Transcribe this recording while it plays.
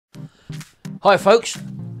Hi folks,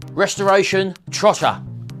 Restoration Trotter,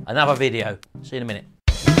 another video. See you in a minute.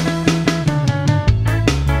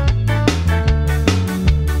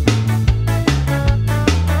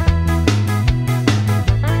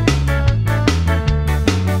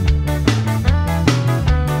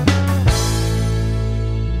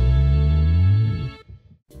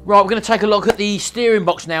 Right, we're going to take a look at the steering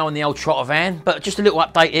box now on the old Trotter van, but just a little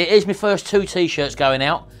update here. Here's my first two t-shirts going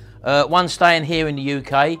out. One staying here in the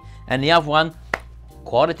UK, and the other one,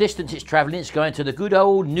 quite a distance it's travelling. It's going to the good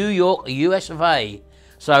old New York, US of A.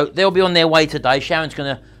 So they'll be on their way today. Sharon's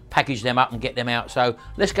going to package them up and get them out. So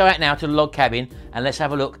let's go out now to the log cabin and let's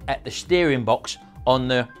have a look at the steering box on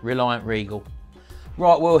the Reliant Regal.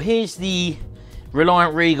 Right, well, here's the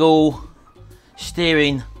Reliant Regal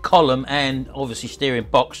steering column and obviously steering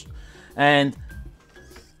box, and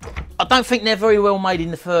I don't think they're very well made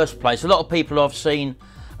in the first place. A lot of people I've seen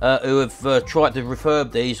who have tried to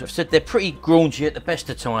refurb these have said they're pretty graunchy at the best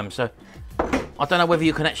of times. So I don't know whether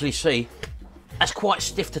you can actually see, that's quite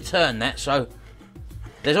stiff to turn that, so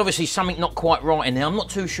there's obviously something not quite right in there. I'm not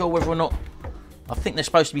too sure whether or not, I think they're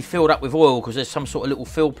supposed to be filled up with oil because there's some sort of little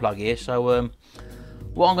fill plug here. So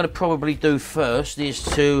what I'm going to probably do first is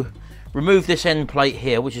to remove this end plate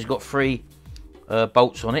here, which has got 3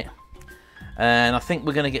 bolts on it, and I think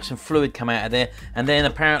we're going to get some fluid come out of there. And then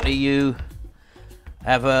apparently you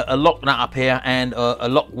have a lock nut up here and a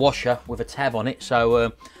lock washer with a tab on it,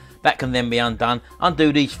 so that can then be undone.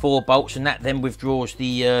 Undo these 4 bolts, and that then withdraws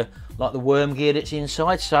the like the worm gear that's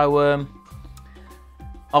inside. So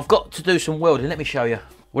I've got to do some welding. Let me show you.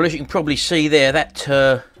 Well, as you can probably see there,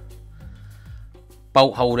 that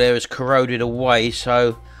bolt hole there is corroded away,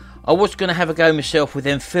 so I was going to have a go myself with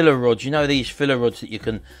them filler rods. You know, these filler rods that you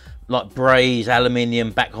can like braze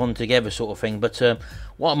aluminium back on together sort of thing. But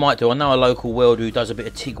what I might do, I know a local welder who does a bit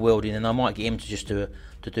of TIG welding, and I might get him to just to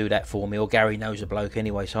do that for me, or Gary knows a bloke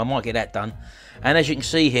anyway, so I might get that done. And as you can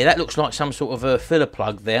see here, that looks like some sort of a filler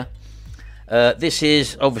plug there. This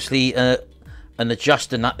is obviously an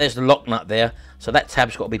adjuster nut. There's the lock nut there, so that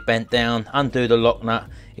tab's got to be bent down. Undo the lock nut.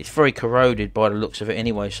 It's very corroded by the looks of it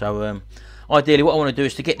anyway, so ideally what I want to do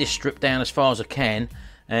is to get this stripped down as far as I can,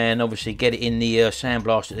 and obviously get it in the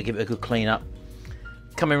sandblaster to give it a good clean up.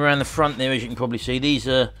 Coming around the front there, as you can probably see, these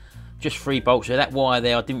are just 3 bolts there. That wire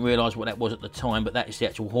there, I didn't realise what that was at the time, but that is the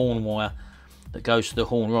actual horn wire that goes to the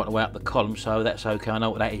horn right the way up the column, so that's okay. I know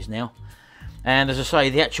what that is now. And as I say,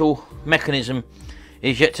 the actual mechanism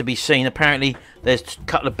is yet to be seen. Apparently there's a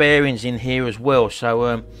couple of bearings in here as well,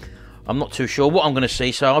 so I'm not too sure what I'm going to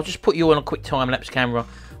see. So I'll just put you on a quick time-lapse camera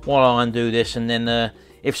while I undo this, and then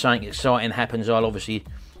if something exciting happens, I'll obviously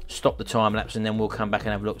stop the time lapse, and then we'll come back and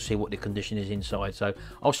have a look, see what the condition is inside. So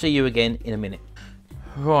I'll see you again in a minute.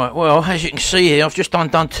 Right, well, as you can see here, I've just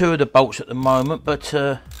undone 2 of the bolts at the moment, but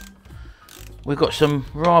we've got some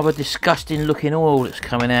rather disgusting looking oil that's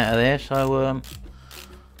coming out of there, so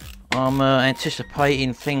I'm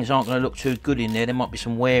anticipating things aren't going to look too good in there. There might be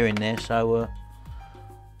some wear in there, so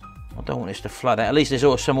I don't want this to flood out. At least there's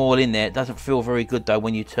also some oil in there. It doesn't feel very good though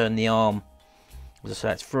when you turn the arm. As I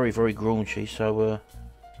say, it's very, very graunchy, so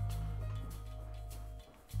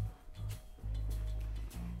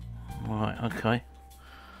right, okay.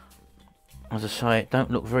 As I say, it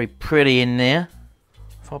don't look very pretty in there.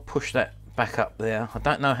 If I push that back up there, I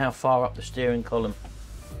don't know how far up the steering column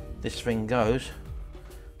this thing goes.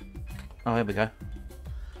 Oh, here we go.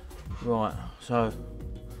 Right, so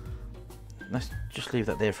let's just leave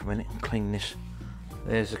that there for a minute and clean this.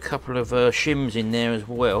 There's a couple of shims in there as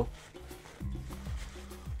well,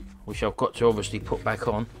 which I've got to obviously put back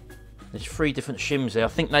on. There's 3 different shims there. I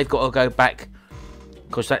think they've got to go back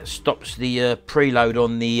because that stops the preload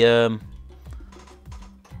on the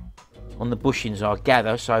bushings, I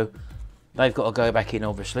gather, so they've got to go back in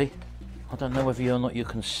obviously. I don't know whether or not you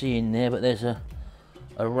can see in there, but there's a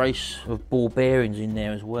race of ball bearings in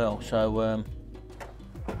there as well, so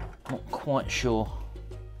not quite sure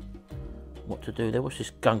what to do there. What's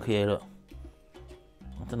this gunk here? Look,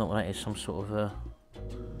 I don't know what that is. Some sort of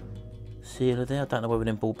sealer there. I don't know whether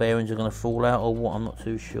them ball bearings are going to fall out or what. I'm not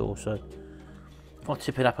too sure. So if I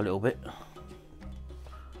tip it up a little bit,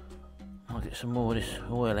 I'll get some more of this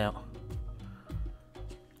oil out.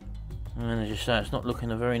 And as you say, it's not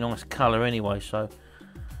looking a very nice colour anyway. So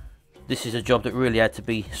this is a job that really had to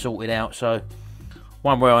be sorted out. So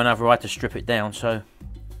one way or another, I had to strip it down. So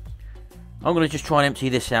I'm going to just try and empty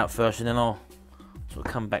this out first, and then I'll sort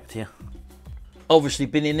of come back to you. Obviously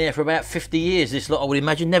been in there for about 50 years, this lot, I would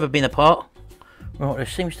imagine, never been apart. Right, there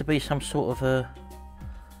seems to be some sort of a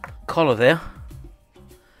collar there.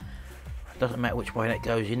 Doesn't matter which way that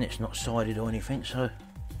goes in, it's not sided or anything, so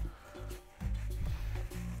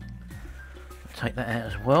take that out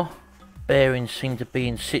as well. Bearings seem to be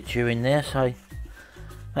in situ in there, so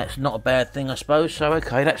that's not a bad thing, I suppose. So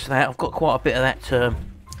okay, that's that. I've got quite a bit of that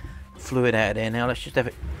fluid out of there now. Let's just have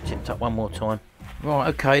it tipped up one more time. Right,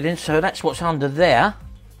 okay then, so that's what's under there.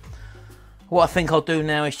 What I think I'll do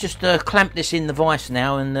now is just clamp this in the vise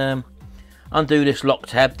now and undo this lock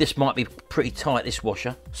tab. This might be pretty tight, this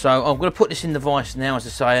washer. So I'm going to put this in the vise now, as I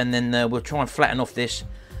say, and then we'll try and flatten off this,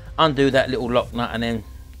 undo that little lock nut, and then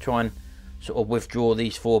try and sort of withdraw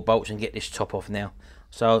these 4 bolts and get this top off now.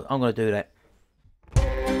 So I'm going to do that.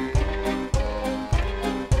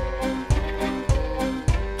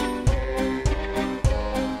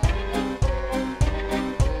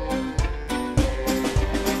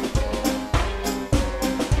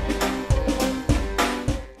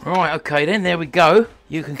 Right, okay then, there we go.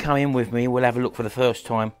 You can come in with me, we'll have a look for the first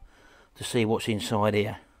time to see what's inside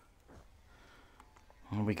here.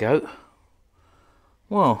 There we go.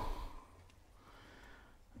 Well,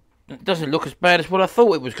 it doesn't look as bad as what I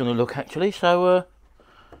thought it was going to look actually, so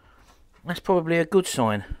that's probably a good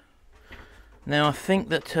sign. Now I think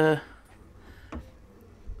that,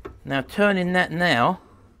 now turning that now,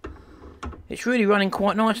 it's really running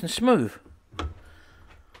quite nice and smooth.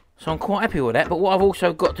 So I'm quite happy with that, but what I've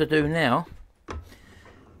also got to do now,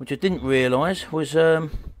 which I didn't realise, was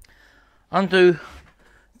undo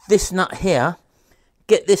this nut here,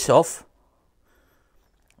 get this off,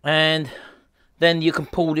 and then you can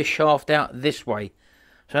pull this shaft out this way.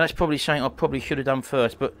 So that's probably something I probably should have done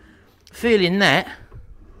first, but feeling that,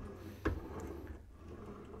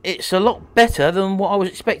 it's a lot better than what I was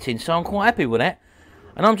expecting, so I'm quite happy with that.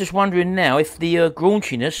 And I'm just wondering now if the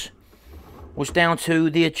graunchiness was down to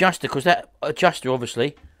the adjuster, because that adjuster,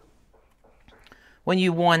 obviously, when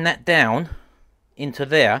you wind that down into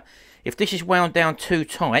there, if this is wound down too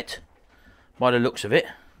tight, by the looks of it,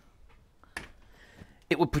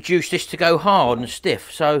 it would produce this to go hard and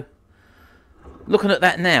stiff. So looking at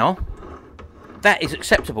that now, that is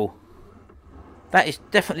acceptable. That is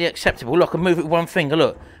definitely acceptable. Look, I can move it with one finger,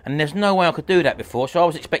 look, and there's no way I could do that before, so I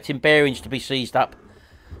was expecting bearings to be seized up.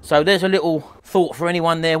 So there's a little thought for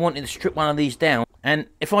anyone there wanting to strip one of these down. And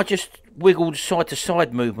if I just wiggled side to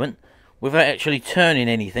side movement without actually turning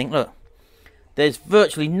anything, look, there's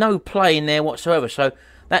virtually no play in there whatsoever. So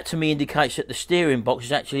that to me indicates that the steering box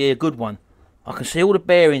is actually a good one. I can see all the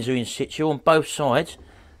bearings are in situ on both sides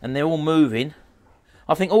and they're all moving.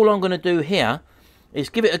 I think all I'm going to do here is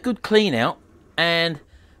give it a good clean out and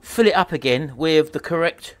fill it up again with the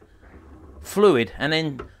correct fluid, and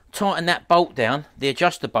then tighten that bolt down, the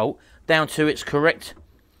adjuster bolt, down to its correct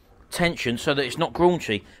tension so that it's not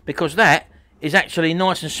graunchy, because that is actually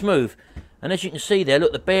nice and smooth. And as you can see there,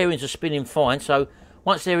 look, the bearings are spinning fine, so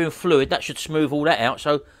once they're in fluid, that should smooth all that out.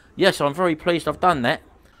 So yes, I'm very pleased I've done that.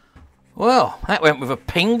 Well, that went with a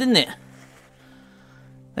ping, didn't it?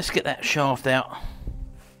 Let's get that shaft out.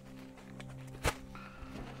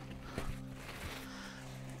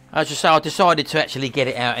 As I say, I decided to actually get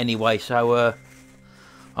it out anyway, so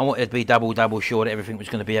I wanted to be double sure that everything was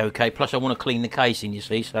going to be okay. Plus I want to clean the casing, you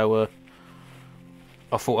see, so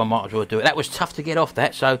I thought I might as well do it. That was tough to get off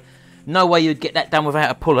that, so no way you'd get that done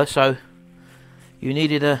without a puller, so you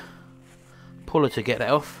needed a puller to get that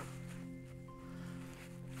off.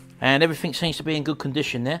 And everything seems to be in good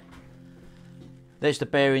condition there. There's the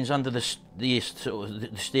bearings under the sort of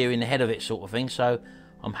the steering, the head of it sort of thing, so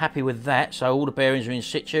I'm happy with that. So all the bearings are in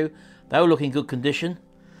situ, they all look in good condition.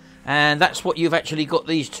 And that's what you've actually got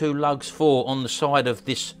these 2 lugs for on the side of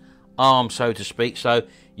this arm, so to speak. So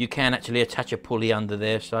you can actually attach a pulley under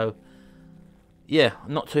there. So yeah,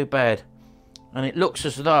 not too bad. And it looks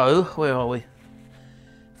as though, where are we?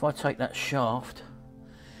 If I take that shaft,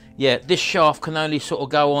 yeah, this shaft can only sort of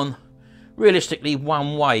go on realistically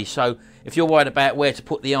one way. So if you're worried about where to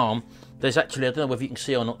put the arm, there's actually, I don't know whether you can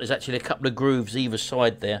see or not, there's actually a couple of grooves either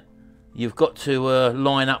side there. You've got to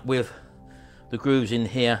line up with the grooves in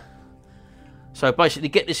here. So basically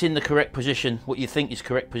get this in the correct position, what you think is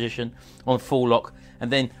correct position on full lock,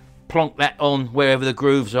 and then plonk that on wherever the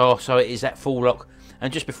grooves are so it is at full lock.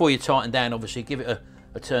 And just before you tighten down, obviously give it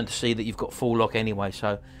a turn to see that you've got full lock anyway.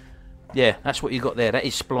 So yeah, that's what you've got there. That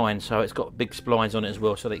is spline, so it's got big splines on it as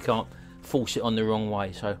well, so that you can't force it on the wrong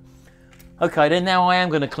way. So okay then, now I am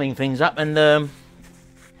going to clean things up, and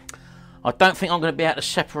I don't think I'm going to be able to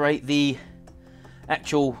separate the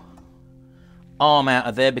actual arm out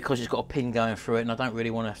of there because it's got a pin going through it, and I don't really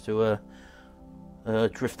want to have to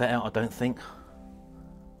drift that out, I don't think.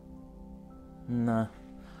 No.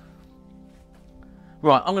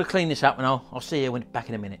 Right, I'm going to clean this up and I'll see you back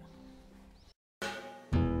in a minute.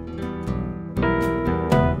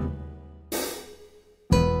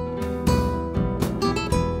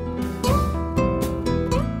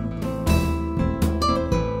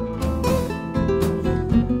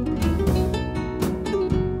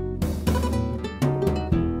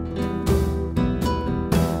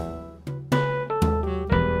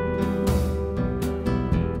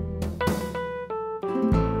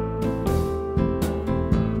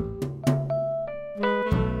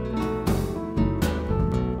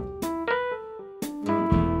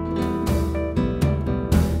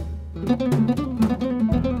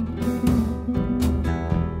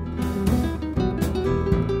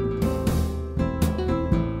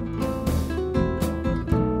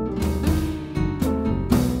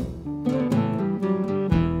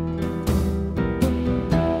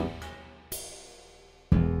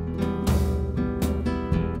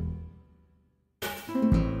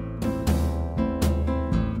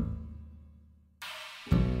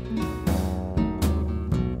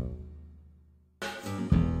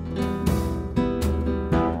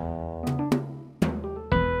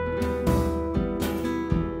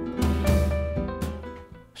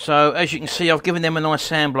 So as you can see, I've given them a nice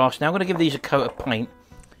sandblast. Now I'm going to give these a coat of paint.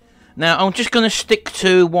 Now I'm just going to stick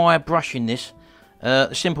to wire brushing this.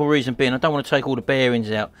 The simple reason being I don't want to take all the bearings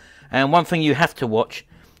out. And one thing you have to watch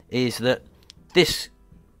is that this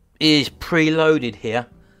is preloaded here.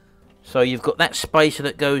 So you've got that spacer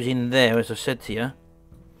that goes in there, as I said to you.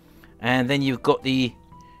 And then you've got the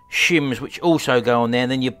shims which also go on there,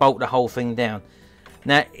 and then you bolt the whole thing down.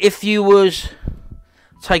 Now if you was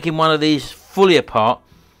taking one of these fully apart,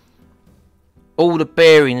 all the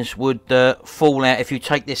bearings would fall out if you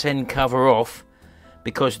take this end cover off,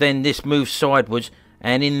 because then this moves sideways,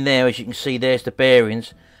 and in there, as you can see, there's the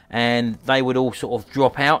bearings, and they would all sort of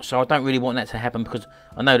drop out. So I don't really want that to happen, because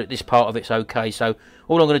I know that this part of it's okay. So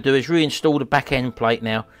all I'm going to do is reinstall the back end plate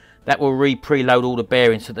now. That will preload all the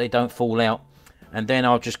bearings so they don't fall out, and then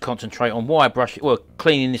I'll just concentrate on wire brushing, well,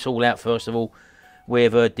 cleaning this all out first of all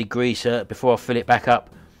with a degreaser before I fill it back up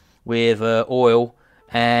with oil,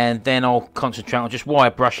 and then I'll concentrate on just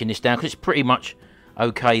wire brushing this down, because it's pretty much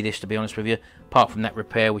okay, this, to be honest with you, apart from that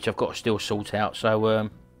repair which I've got to still sort out. So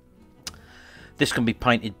this can be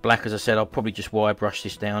painted black. As I said, I'll probably just wire brush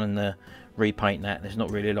this down and repaint that. There's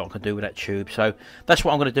not really a lot I can do with that tube. So that's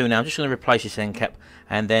what I'm going to do now. I'm just going to replace this end cap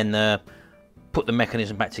and then put the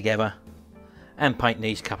mechanism back together and paint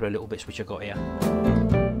these couple of little bits which I've got here.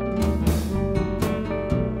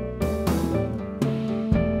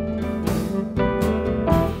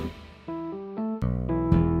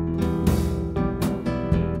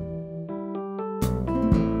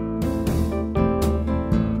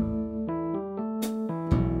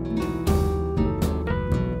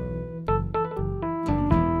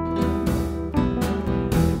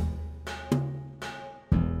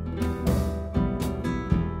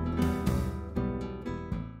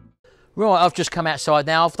 Right, I've just come outside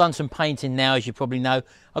now. I've done some painting now, as you probably know.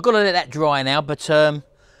 I've got to let that dry now, but I'm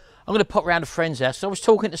going to pop round a friend's house. So I was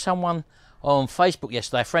talking to someone on Facebook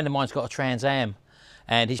yesterday. A friend of mine's got a Trans Am,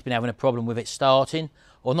 and he's been having a problem with it starting,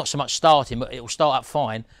 or not so much starting, but it will start up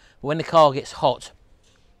fine. But when the car gets hot,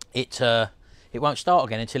 it won't start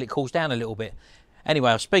again until it cools down a little bit.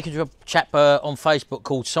 Anyway, I was speaking to a chap on Facebook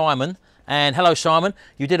called Simon. And hello Simon,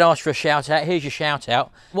 you did ask for a shout out. Here's your shout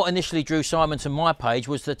out. What initially drew Simon to my page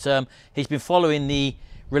was that he's been following the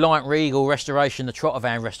Reliant Regal restoration, the Trotter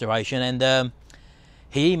van restoration, and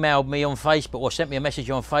he emailed me on Facebook, or sent me a message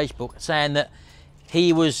on Facebook saying that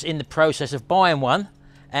he was in the process of buying one,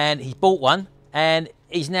 and he bought one, and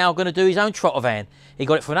he's now going to do his own Trotter van. He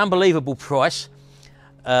got it for an unbelievable price.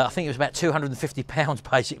 I think it was about £250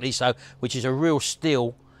 basically, so which is a real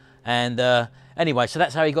steal. And anyway, so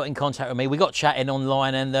that's how he got in contact with me. We got chatting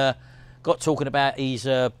online and got talking about his,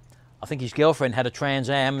 I think his girlfriend had a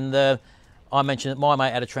Trans Am, and I mentioned that my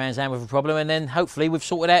mate had a Trans Am with a problem, and then hopefully we've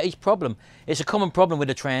sorted out his problem. It's a common problem with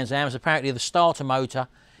the Trans Ams. Apparently the starter motor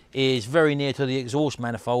is very near to the exhaust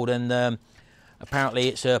manifold, and apparently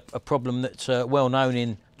it's a problem that's well known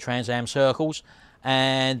in Trans Am circles.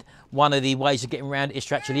 And one of the ways of getting around it is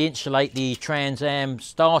to actually insulate the Trans Am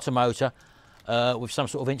starter motor with some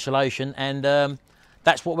sort of insulation, and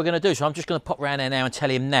that's what we're going to do. So I'm just going to pop around there now and tell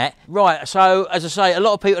him that. Right, so as I say, a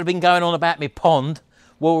lot of people have been going on about my pond.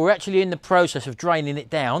 Well, we're actually in the process of draining it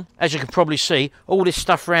down. As you can probably see, all this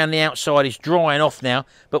stuff around the outside is drying off now,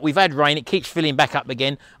 but we've had rain, it keeps filling back up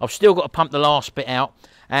again. I've still got to pump the last bit out,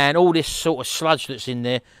 and all this sort of sludge that's in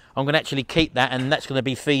there, I'm going to actually keep that, and that's going to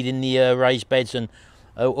be feeding the raised beds and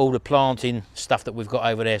all the planting stuff that we've got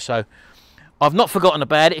over there. So I've not forgotten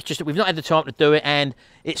about it, it's just that we've not had the time to do it, and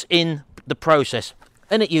it's in the process.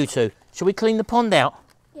 Isn't it, you two? Shall we clean the pond out?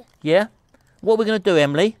 Yeah. Yeah? What are we going to do,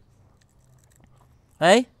 Emily?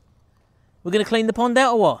 Hey? We're going to clean the pond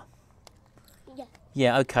out or what? Yeah.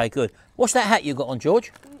 Yeah, okay, good. What's that hat you got on,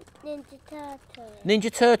 George? Ninja Turtle.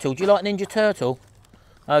 Ninja Turtle? Do you like Ninja Turtle?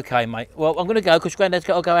 Okay, mate. Well, I'm going to go because Granddad's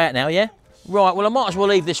got to go out now, yeah? Right, well, I might as well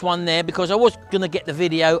leave this one there because I was going to get the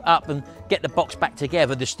video up and get the box back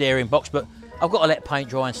together, the steering box, but I've got to let paint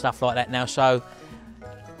dry and stuff like that now, so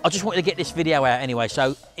I just wanted to get this video out anyway.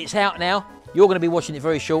 So it's out now. You're going to be watching it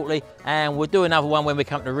very shortly, and we'll do another one when we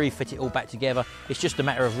come to refit it all back together. It's just a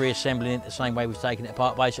matter of reassembling it the same way we've taken it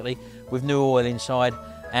apart, basically, with new oil inside,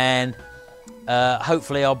 and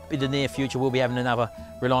hopefully in the near future we'll be having another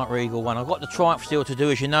Reliant Regal one. I've got the Triumph still to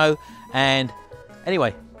do, as you know, and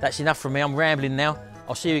anyway, that's enough from me. I'm rambling now.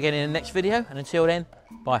 I'll see you again in the next video, and until then,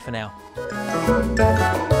 bye for now.